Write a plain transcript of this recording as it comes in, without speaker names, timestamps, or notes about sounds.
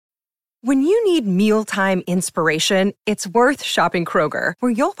When you need mealtime inspiration, it's worth shopping Kroger,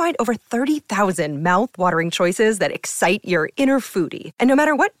 where you'll find over 30,000 mouth-watering choices that excite your inner foodie. And no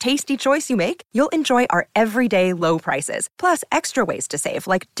matter what tasty choice you make, you'll enjoy our everyday low prices, plus extra ways to save,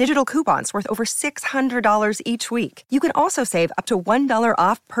 like digital coupons worth over $600 each week. You can also save up to $1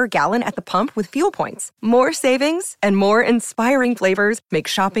 off per gallon at the pump with fuel points. More savings and more inspiring flavors make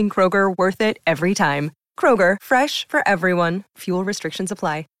shopping Kroger worth it every time. Kroger, fresh for everyone. Fuel restrictions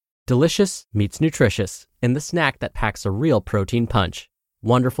apply. Delicious meets nutritious in the snack that packs a real protein punch.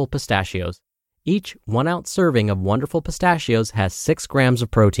 Wonderful Pistachios. Each 1-ounce serving of Wonderful Pistachios has 6 grams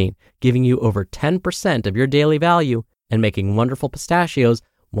of protein, giving you over 10% of your daily value and making Wonderful Pistachios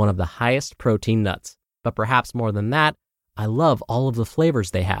one of the highest protein nuts. But perhaps more than that, I love all of the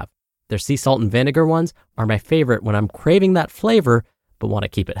flavors they have. Their sea salt and vinegar ones are my favorite when I'm craving that flavor but want to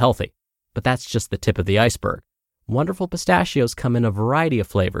keep it healthy. But that's just the tip of the iceberg. Wonderful Pistachios come in a variety of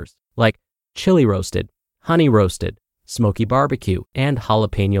flavors, like chili roasted, honey roasted, smoky barbecue, and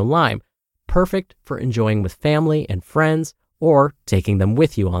jalapeno lime, perfect for enjoying with family and friends or taking them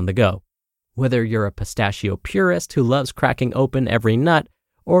with you on the go. Whether you're a pistachio purist who loves cracking open every nut,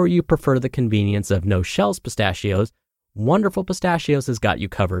 or you prefer the convenience of no-shells pistachios, Wonderful Pistachios has got you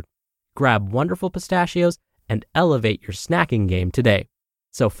covered. Grab Wonderful Pistachios and elevate your snacking game today.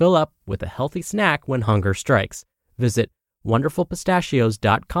 So fill up with a healthy snack when hunger strikes. Visit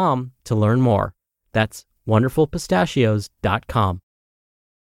wonderfulpistachios.com to learn more. That's wonderfulpistachios.com.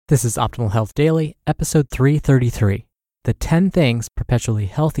 This is Optimal Health Daily, episode 333. The 10 Things Perpetually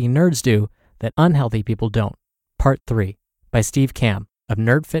Healthy Nerds Do That Unhealthy People Don't, Part 3, by Steve Kamb of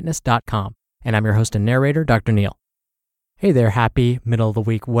nerdfitness.com. And I'm your host and narrator, Dr. Neil. Hey there, happy middle of the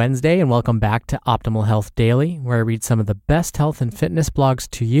week Wednesday, and welcome back to Optimal Health Daily, where I read some of the best health and fitness blogs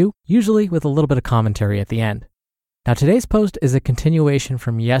to you, usually with a little bit of commentary at the end. Now, today's post is a continuation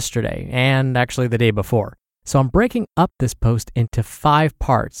from yesterday, and actually the day before. So I'm breaking up this post into 5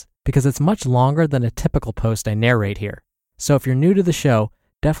 parts, because it's much longer than a typical post I narrate here. So if you're new to the show,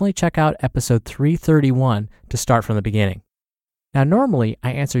 definitely check out episode 331 to start from the beginning. Now, normally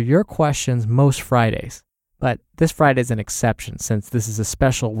I answer your questions most Fridays, but this Friday is an exception since this is a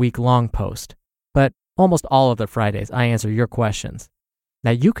special week-long post. But almost all of the Fridays I answer your questions. Now,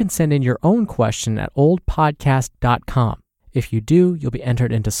 you can send in your own question at oldpodcast.com. If you do, you'll be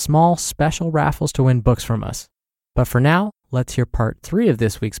entered into small special raffles to win books from us. But for now, let's hear part 3 of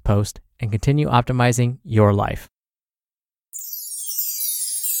this week's post and continue optimizing your life.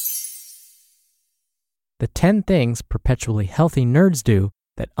 The 10 Things Perpetually Healthy Nerds Do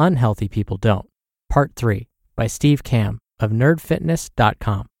That Unhealthy People Don't, Part 3, by Steve Kamb of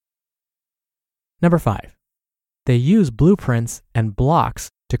nerdfitness.com. Number 5. They use blueprints and blocks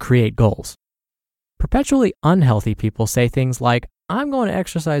to create goals. Perpetually unhealthy people say things like, I'm going to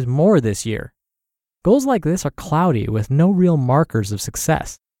exercise more this year. Goals like this are cloudy with no real markers of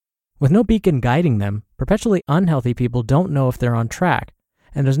success. With no beacon guiding them, perpetually unhealthy people don't know if they're on track,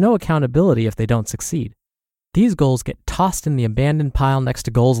 and there's no accountability if they don't succeed. These goals get tossed in the abandoned pile next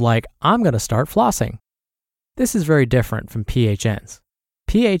to goals like, I'm going to start flossing. This is very different from PHNs.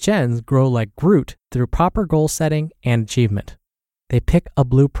 PHNs grow like Groot through proper goal setting and achievement. They pick a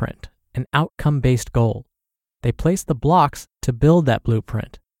blueprint, an outcome-based goal. They place the blocks to build that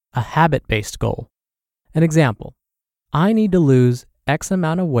blueprint, a habit-based goal. An example, I need to lose X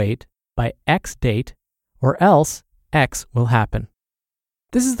amount of weight by X date, or else X will happen.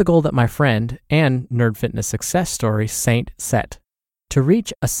 This is the goal that my friend and Nerd Fitness success story Saint set. To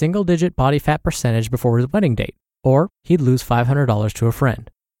reach a single-digit body fat percentage before his wedding date, or he'd lose $500 to a friend.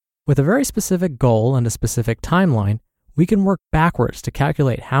 With a very specific goal and a specific timeline, we can work backwards to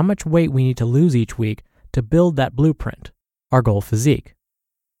calculate how much weight we need to lose each week to build that blueprint, our goal physique.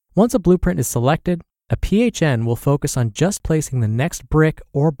 Once a blueprint is selected, a PHN will focus on just placing the next brick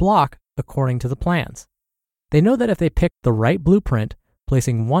or block according to the plans. They know that if they pick the right blueprint,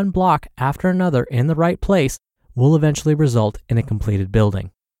 placing one block after another in the right place will eventually result in a completed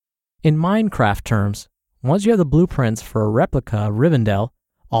building. In Minecraft terms, once you have the blueprints for a replica of Rivendell,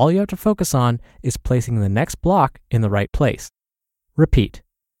 all you have to focus on is placing the next block in the right place. Repeat.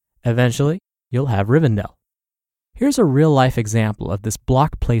 Eventually, you'll have Rivendell. Here's a real-life example of this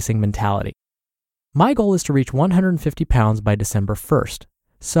block placing mentality. My goal is to reach 150 pounds by December 1st,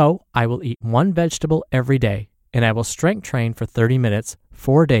 so I will eat 1 vegetable every day, and I will strength train for 30 minutes,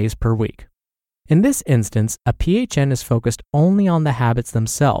 4 days per week. In this instance, a PHN is focused only on the habits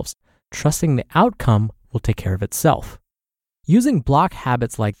themselves, trusting the outcome will take care of itself. Using block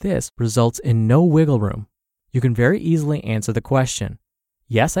habits like this results in no wiggle room. You can very easily answer the question,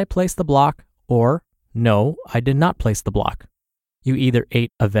 yes, I placed the block, or no, I did not place the block. You either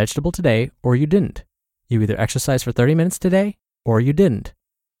ate a vegetable today or you didn't. You either exercised for 30 minutes today or you didn't.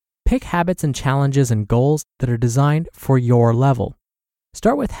 Pick habits and challenges and goals that are designed for your level.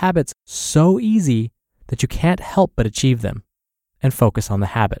 Start with habits so easy that you can't help but achieve them, and focus on the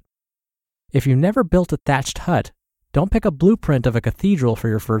habit. If you've never built a thatched hut, don't pick a blueprint of a cathedral for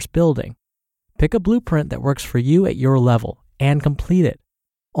your first building. Pick a blueprint that works for you at your level and complete it.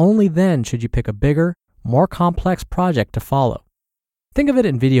 Only then should you pick a bigger, more complex project to follow. Think of it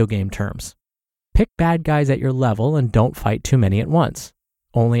in video game terms. Pick bad guys at your level and don't fight too many at once.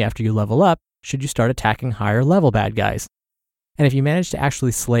 Only after you level up should you start attacking higher level bad guys. And if you manage to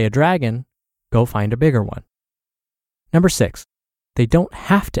actually slay a dragon, go find a bigger one. Number 6, they don't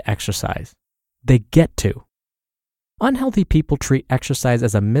have to exercise. They get to. Unhealthy people treat exercise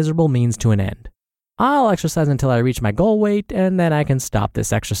as a miserable means to an end. I'll exercise until I reach my goal weight, and then I can stop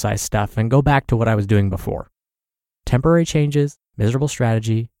this exercise stuff and go back to what I was doing before. Temporary changes, miserable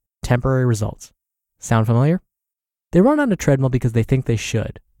strategy, temporary results. Sound familiar? They run on a treadmill because they think they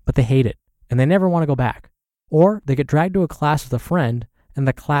should, but they hate it, and they never want to go back. Or they get dragged to a class with a friend, and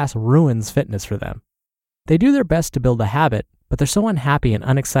the class ruins fitness for them. They do their best to build a habit, but they're so unhappy and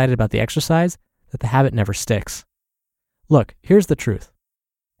unexcited about the exercise that the habit never sticks. Look, here's the truth.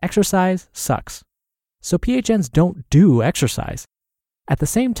 Exercise sucks. So PHNs don't do exercise. At the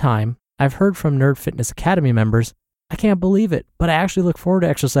same time, I've heard from Nerd Fitness Academy members, I can't believe it, but I actually look forward to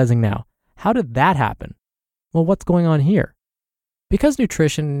exercising now. How did that happen? Well, what's going on here? Because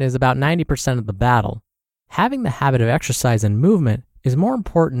nutrition is about 90% of the battle, having the habit of exercise and movement is more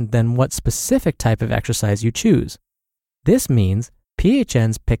important than what specific type of exercise you choose. This means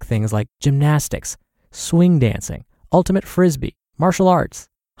PHNs pick things like gymnastics, swing dancing, ultimate frisbee, martial arts,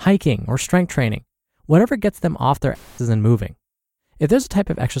 hiking, or strength training, whatever gets them off their asses and moving. If there's a type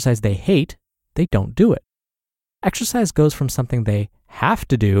of exercise they hate, they don't do it. Exercise goes from something they have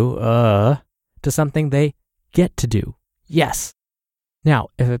to do, to something they get to do. Yes. Now,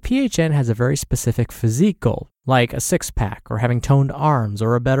 if a PHN has a very specific physique goal, like a six-pack or having toned arms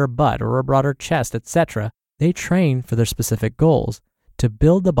or a better butt or a broader chest, etc., they train for their specific goals to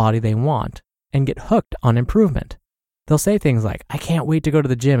build the body they want and get hooked on improvement. They'll say things like, I can't wait to go to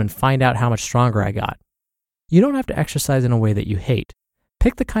the gym and find out how much stronger I got. You don't have to exercise in a way that you hate.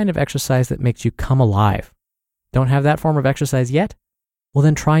 Pick the kind of exercise that makes you come alive. Don't have that form of exercise yet? Well,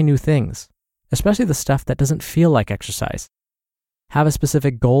 then try new things, especially the stuff that doesn't feel like exercise. Have a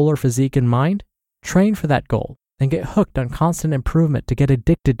specific goal or physique in mind? Train for that goal and get hooked on constant improvement to get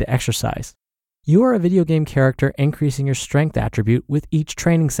addicted to exercise. You are a video game character increasing your strength attribute with each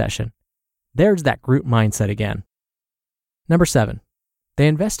training session. There's that group mindset again. Number 7, they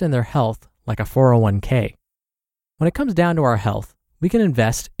invest in their health like a 401k. When it comes down to our health, we can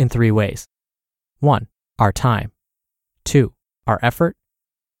invest in 3 ways. 1, our time. 2, our effort.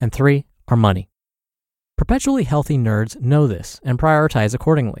 And 3, our money. Perpetually healthy nerds know this and prioritize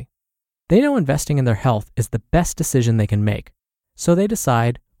accordingly. They know investing in their health is the best decision they can make, so they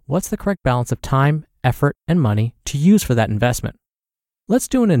decide what's the correct balance of time, effort, and money to use for that investment. Let's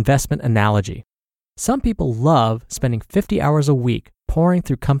do an investment analogy. Some people love spending 50 hours a week pouring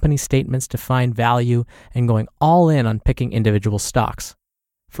through company statements to find value and going all in on picking individual stocks.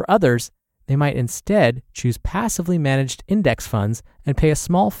 For others, they might instead choose passively managed index funds and pay a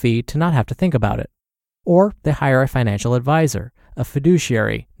small fee to not have to think about it. Or they hire a financial advisor, a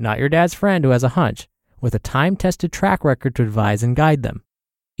fiduciary, not your dad's friend who has a hunch, with a time-tested track record to advise and guide them.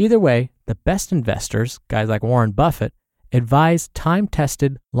 Either way, the best investors, guys like Warren Buffett, advise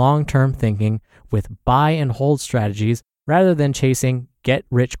time-tested, long-term thinking with buy and hold strategies rather than chasing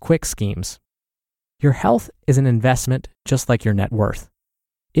get-rich-quick schemes. Your health is an investment just like your net worth.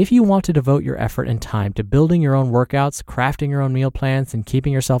 If you want to devote your effort and time to building your own workouts, crafting your own meal plans, and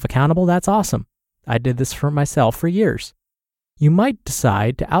keeping yourself accountable, that's awesome. I did this for myself for years. You might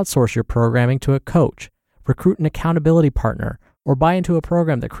decide to outsource your programming to a coach, recruit an accountability partner, or buy into a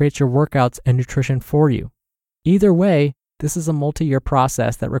program that creates your workouts and nutrition for you. Either way, this is a multi-year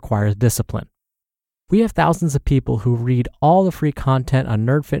process that requires discipline. We have thousands of people who read all the free content on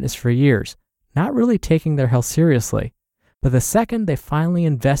Nerd Fitness for years, not really taking their health seriously. But the second they finally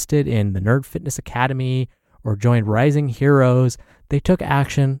invested in the Nerd Fitness Academy or joined Rising Heroes, they took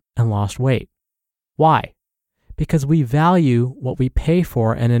action and lost weight. Why? Because we value what we pay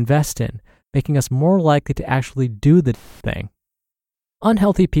for and invest in, making us more likely to actually do the thing.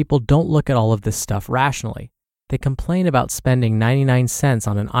 Unhealthy people don't look at all of this stuff rationally. They complain about spending 99 cents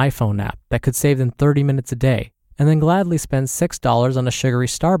on an iPhone app that could save them 30 minutes a day, and then gladly spend $6 on a sugary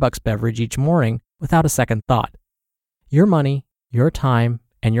Starbucks beverage each morning without a second thought. Your money, your time,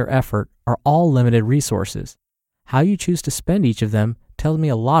 and your effort are all limited resources. How you choose to spend each of them tells me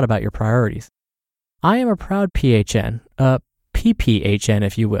a lot about your priorities. I am a proud PHN, a PPHN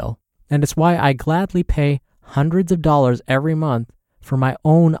if you will, and it's why I gladly pay hundreds of dollars every month for my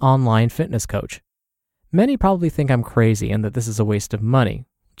own online fitness coach. Many probably think I'm crazy and that this is a waste of money.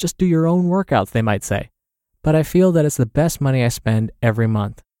 Just do your own workouts, they might say. But I feel that it's the best money I spend every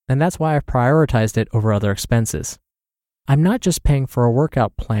month, and that's why I've prioritized it over other expenses. I'm not just paying for a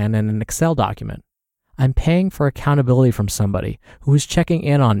workout plan and an Excel document. I'm paying for accountability from somebody who is checking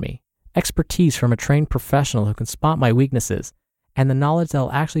in on me, expertise from a trained professional who can spot my weaknesses, and the knowledge that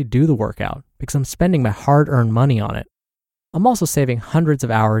I'll actually do the workout because I'm spending my hard-earned money on it. I'm also saving hundreds of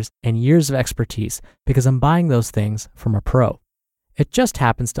hours and years of expertise because I'm buying those things from a pro. It just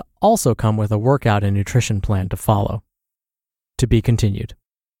happens to also come with a workout and nutrition plan to follow. To be continued.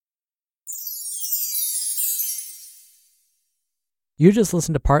 You just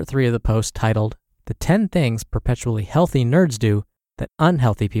listened to part 3 of the post titled, The 10 Things Perpetually Healthy Nerds Do That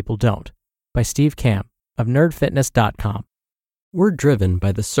Unhealthy People Don't, by Steve Kamb of nerdfitness.com. We're driven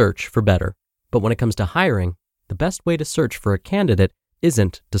by the search for better, but when it comes to hiring, the best way to search for a candidate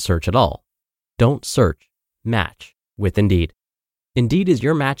isn't to search at all. Don't search, match with Indeed. Indeed is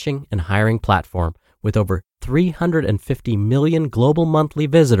your matching and hiring platform with over 350 million global monthly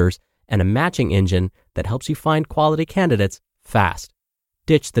visitors and a matching engine that helps you find quality candidates fast.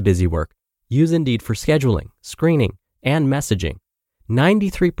 Ditch the busy work. Use Indeed for scheduling, screening, and messaging.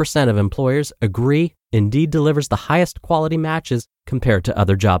 93% of employers agree Indeed delivers the highest quality matches compared to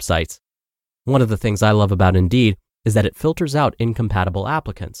other job sites. One of the things I love about Indeed is that it filters out incompatible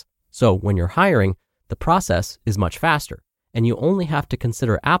applicants. So when you're hiring, the process is much faster, and you only have to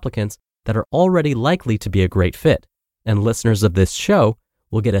consider applicants that are already likely to be a great fit. And listeners of this show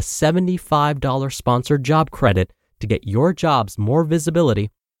will get a $75 sponsored job credit to get your jobs more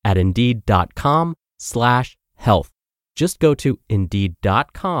visibility at Indeed.com/health. Just go to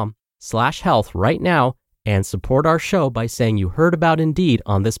Indeed.com/health right now and support our show by saying you heard about Indeed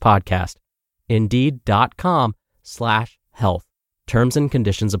on this podcast. Indeed.com/health. Terms and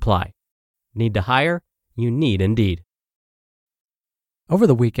conditions apply. Need to hire? You need Indeed. Over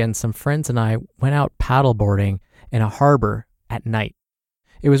the weekend, some friends and I went out paddleboarding in a harbor at night.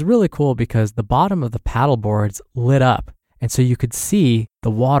 It was really cool because the bottom of the paddle boards lit up, and so you could see the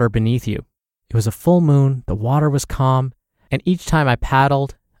water beneath you. It was a full moon, the water was calm, and each time I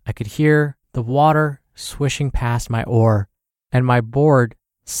paddled, I could hear the water swishing past my oar and my board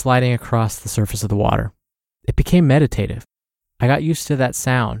sliding across the surface of the water. It became meditative. I got used to that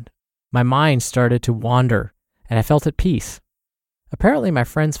sound. My mind started to wander, and I felt at peace. Apparently, my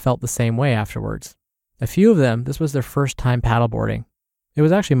friends felt the same way afterwards. A few of them, this was their first time paddleboarding. It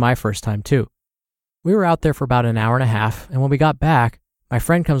was actually my first time too. We were out there for about an hour and a half, and when we got back, my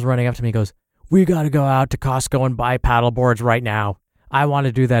friend comes running up to me and goes, "We got to go out to Costco and buy paddleboards right now. I want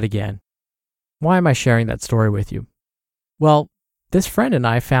to do that again." Why am I sharing that story with you? Well, this friend and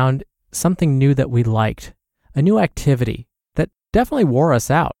I found something new that we liked, a new activity that definitely wore us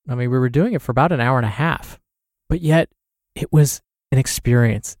out. I mean, we were doing it for about an hour and a half, but yet it was an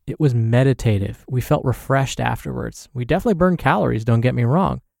experience. It was meditative. We felt refreshed afterwards. We definitely burned calories, don't get me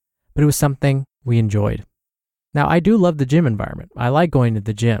wrong, but it was something we enjoyed. Now, I do love the gym environment. I like going to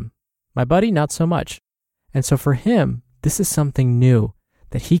the gym. My buddy, not so much. And so for him, this is something new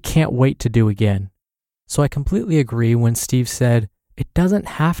that he can't wait to do again. So I completely agree when Steve said, it doesn't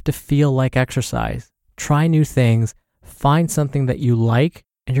have to feel like exercise. Try new things, find something that you like,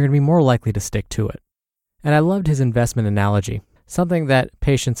 and you're going to be more likely to stick to it. And I loved his investment analogy. Something that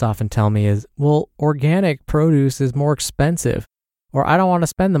patients often tell me is, well, organic produce is more expensive, or I don't want to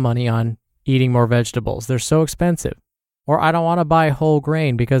spend the money on eating more vegetables. They're so expensive. Or I don't want to buy whole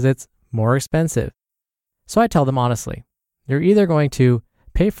grain because it's more expensive. So I tell them honestly, you're either going to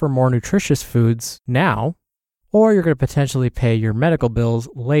pay for more nutritious foods now, or you're going to potentially pay your medical bills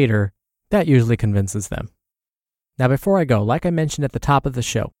later. That usually convinces them. Now, before I go, like I mentioned at the top of the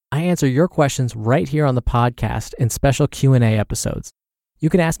show, I answer your questions right here on the podcast in special Q&A episodes. You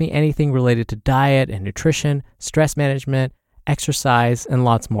can ask me anything related to diet and nutrition, stress management, exercise, and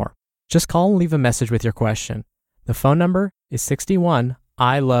lots more. Just call and leave a message with your question. The phone number is 61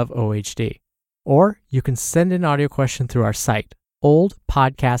 I love OHD. Or you can send an audio question through our site,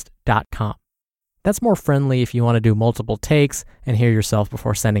 oldpodcast.com. That's more friendly if you want to do multiple takes and hear yourself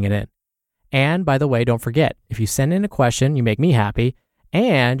before sending it in. And by the way, don't forget, if you send in a question, you make me happy,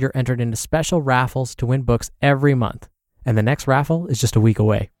 and you're entered into special raffles to win books every month. And the next raffle is just a week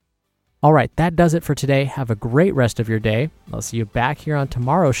away. All right, that does it for today. Have a great rest of your day. I'll see you back here on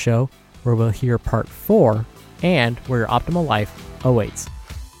tomorrow's show, where we'll hear part 4 and where your optimal life awaits.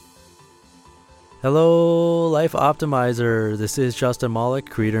 Hello, Life Optimizer. This is Justin Malik,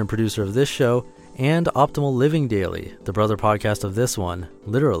 creator and producer of this show and Optimal Living Daily, the brother podcast of this one.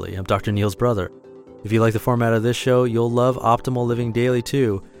 Literally, I'm Dr. Neil's brother. If you like the format of this show, you'll love Optimal Living Daily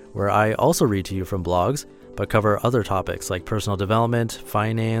too, where I also read to you from blogs, but cover other topics like personal development,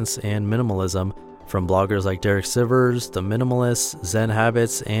 finance, and minimalism from bloggers like Derek Sivers, The Minimalists, Zen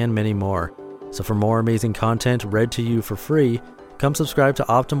Habits, and many more. So for more amazing content read to you for free, come subscribe to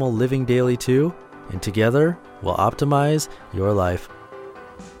Optimal Living Daily too, and together we'll optimize your life.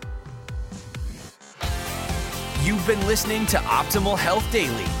 You've been listening to Optimal Health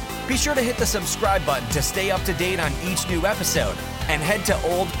Daily. Be sure to hit the subscribe button to stay up to date on each new episode, and head to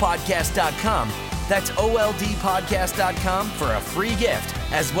oldpodcast.com. That's oldpodcast.com for a free gift,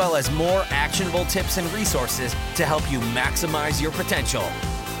 as well as more actionable tips and resources to help you maximize your potential.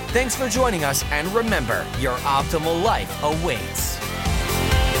 Thanks for joining us, and remember, your optimal life awaits.